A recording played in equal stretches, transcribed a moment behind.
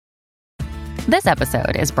This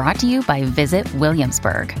episode is brought to you by Visit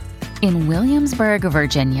Williamsburg. In Williamsburg,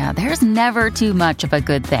 Virginia, there's never too much of a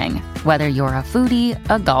good thing. Whether you're a foodie,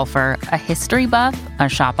 a golfer, a history buff, a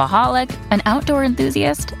shopaholic, an outdoor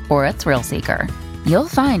enthusiast, or a thrill seeker, you'll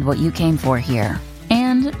find what you came for here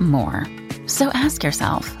and more. So ask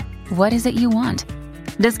yourself, what is it you want?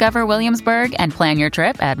 Discover Williamsburg and plan your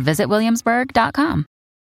trip at visitwilliamsburg.com.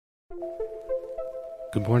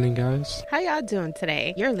 Good morning, guys. How y'all doing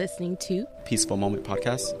today? You're listening to Peaceful Moment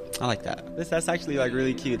Podcast. I like that. That's actually like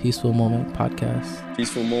really cute. Peaceful Moment Podcast.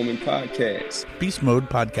 Peaceful Moment Podcast. Beast Mode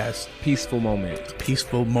Podcast. Peaceful Moment.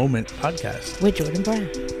 Peaceful Moment Podcast. with Jordan Brown.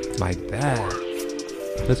 Like that.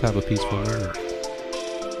 Let's have a peaceful moment.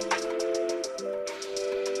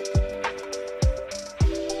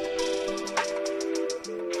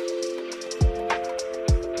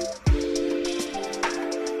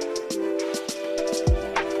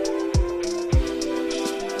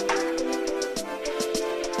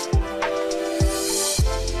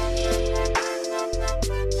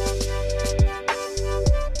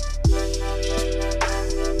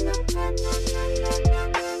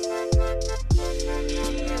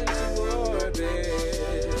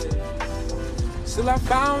 Still I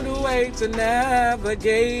found a way to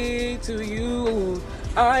navigate to you.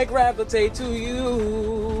 I gravitate to you.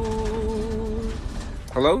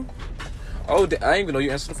 Hello? Oh, I didn't even know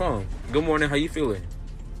you answered the phone. Good morning, how you feeling?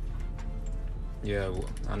 Yeah, well,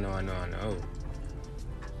 I know.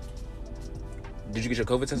 Did you get your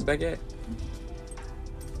COVID test back yet?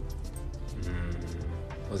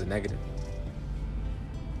 Was it negative?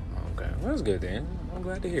 Okay, well, that's good then. I'm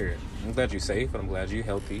glad to hear it. I'm glad you're safe, and I'm glad you're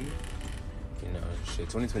healthy. You know, shit,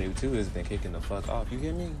 2022 has been kicking the fuck off. You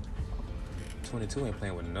hear me? 22 ain't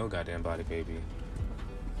playing with no goddamn body, baby.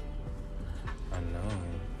 I know.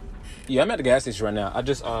 Yeah, I'm at the gas station right now. I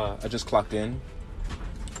just clocked in,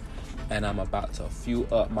 and I'm about to fuel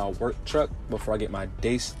up my work truck before I get my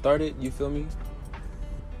day started. You feel me?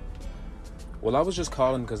 Well, I was just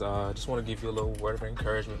calling because I just want to give you a little word of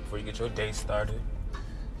encouragement before you get your day started.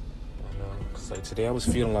 I know, cause like today I was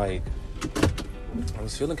feeling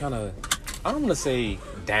kind of, I don't want to say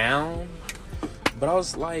down, but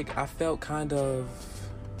I felt kind of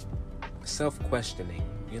self-questioning.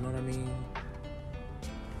 You know what I mean?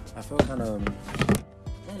 I felt kind of, I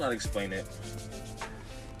don't know how to explain it.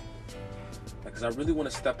 Because I really want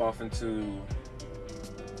to step off into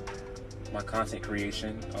my content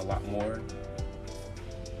creation a lot more.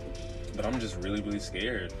 But I'm just really, really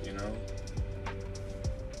scared, you know?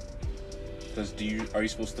 Because are you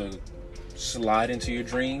supposed to slide into your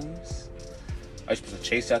dreams? Are you supposed to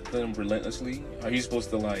chase after them relentlessly? Are you supposed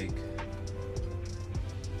to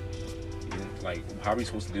how are we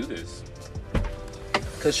supposed to do this?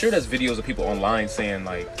 Because sure, there's videos of people online saying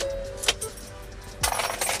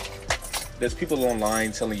there's people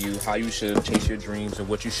online telling you how you should chase your dreams and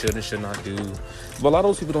what you should and should not do. But a lot of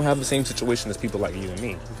those people don't have the same situation as people like you and me.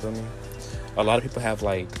 You feel me? A lot of people have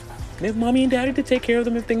they have mommy and daddy to take care of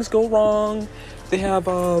them if things go wrong. They have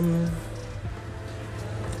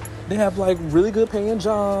really good paying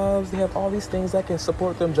jobs. They have all these things that can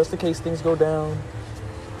support them just in case things go down.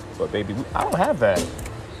 But baby, I don't have that.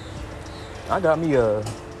 I got me a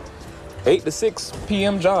 8 to 6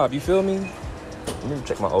 p.m. job. You feel me? Let me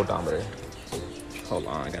check my odometer. Hold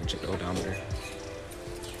on, I gotta check the odometer.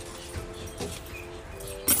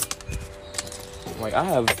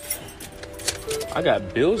 I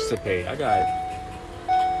got bills to pay.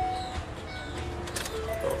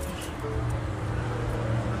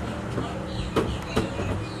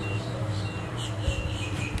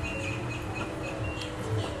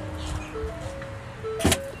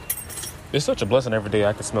 It's such a blessing every day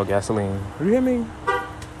I can smell gasoline. You hear me?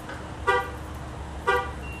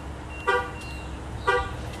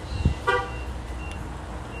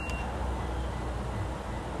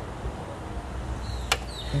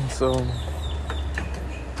 And so,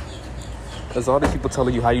 there's all these people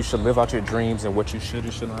telling you how you should live out your dreams and what you should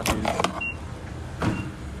and should not do.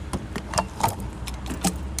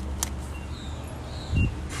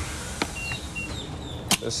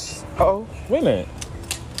 Oh, wait a minute.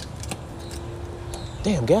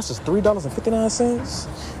 Damn, gas is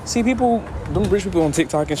 $3.59. See, them rich people on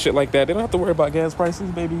TikTok and shit like that, they don't have to worry about gas prices,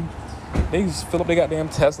 baby. They just fill up their goddamn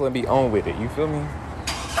Tesla and be on with it. You feel me?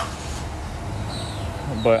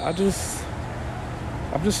 But I'm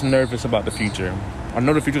just nervous about the future. I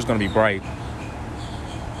know the future's gonna be bright,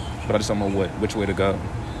 but I just don't know which way to go.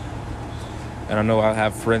 And I know I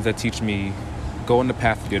have friends that teach me, go in the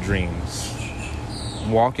path of your dreams.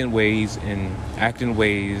 Walk in ways and act in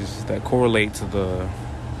ways that correlate to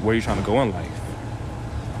where you're trying to go in life.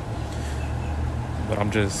 But I'm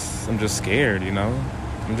just scared, you know?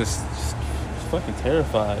 I'm just fucking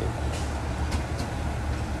terrified.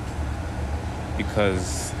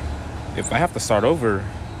 Because if I have to start over,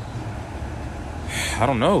 I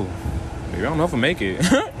don't know. Maybe I don't know if I'll make it.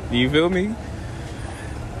 You feel me?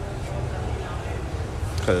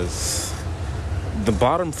 Because the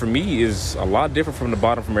bottom for me is a lot different from the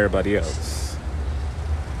bottom from everybody else.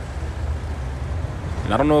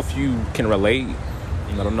 And I don't know if you can relate.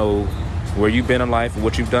 And I don't know where you've been in life and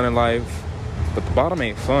what you've done in life. But the bottom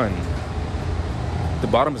ain't fun. The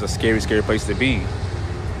bottom is a scary, scary place to be.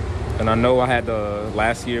 And I know I had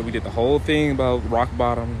last year, we did the whole thing about rock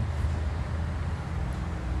bottom.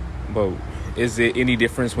 But is it any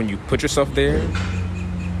difference when you put yourself there?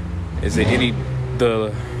 Is it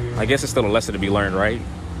I guess it's still a lesson to be learned, right?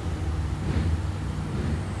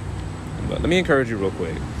 But let me encourage you real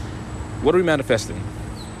quick. What are we manifesting?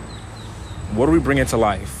 What are we bringing to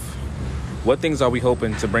life? What things are we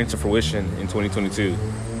hoping to bring to fruition in 2022?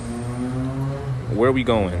 Where are we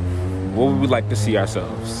going? What would we like to see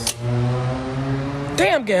ourselves?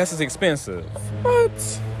 Damn, gas is expensive.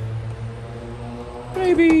 What?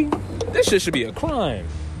 Baby, this shit should be a crime.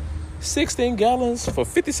 16 gallons for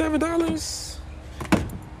 $57?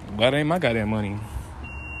 That ain't my goddamn money.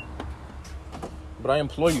 But I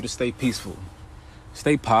implore you to stay peaceful.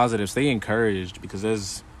 Stay positive. Stay encouraged. Because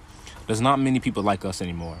there's not many people like us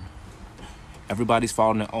anymore. Everybody's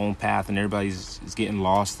following their own path. And everybody's getting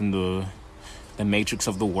lost in the matrix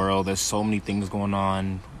of the world. There's so many things going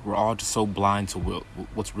on. We're all just so blind to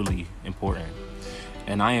what's really important.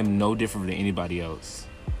 And I am no different than anybody else.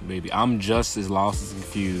 Baby, I'm just as lost and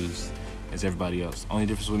confused as everybody else. Only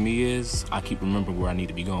difference with me is I keep remembering where I need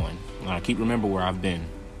to be going. And I keep remembering where I've been.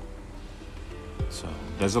 So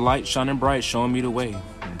there's a light shining bright showing me the way.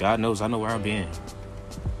 And God knows I know where I've been.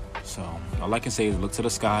 So all I can say is look to the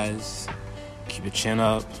skies, keep your chin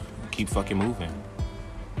up, and keep fucking moving.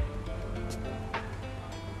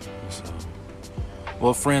 So,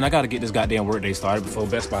 well, friend, I gotta get this goddamn workday started before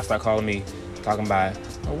Best Buy start calling me, talking about,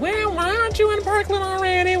 well, why aren't you in Parkland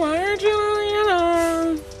already? Why aren't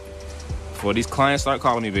you? Before these clients start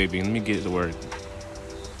calling me, baby, let me get it to work.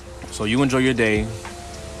 So you enjoy your day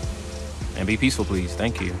and be peaceful, please.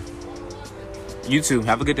 Thank you. You too.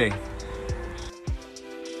 Have a good day.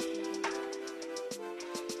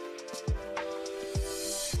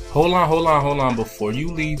 Hold on. Before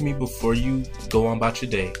you leave me, before you go on about your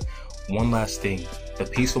day, one last thing. The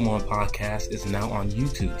Peaceful Moment Podcast is now on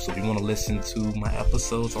YouTube. So if you want to listen to my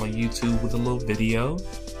episodes on YouTube with a little video,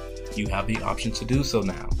 you have the option to do so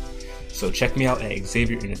now. So check me out at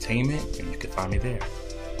Xavier Entertainment and you can find me there.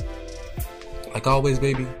 Like always,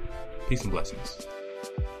 baby, peace and blessings.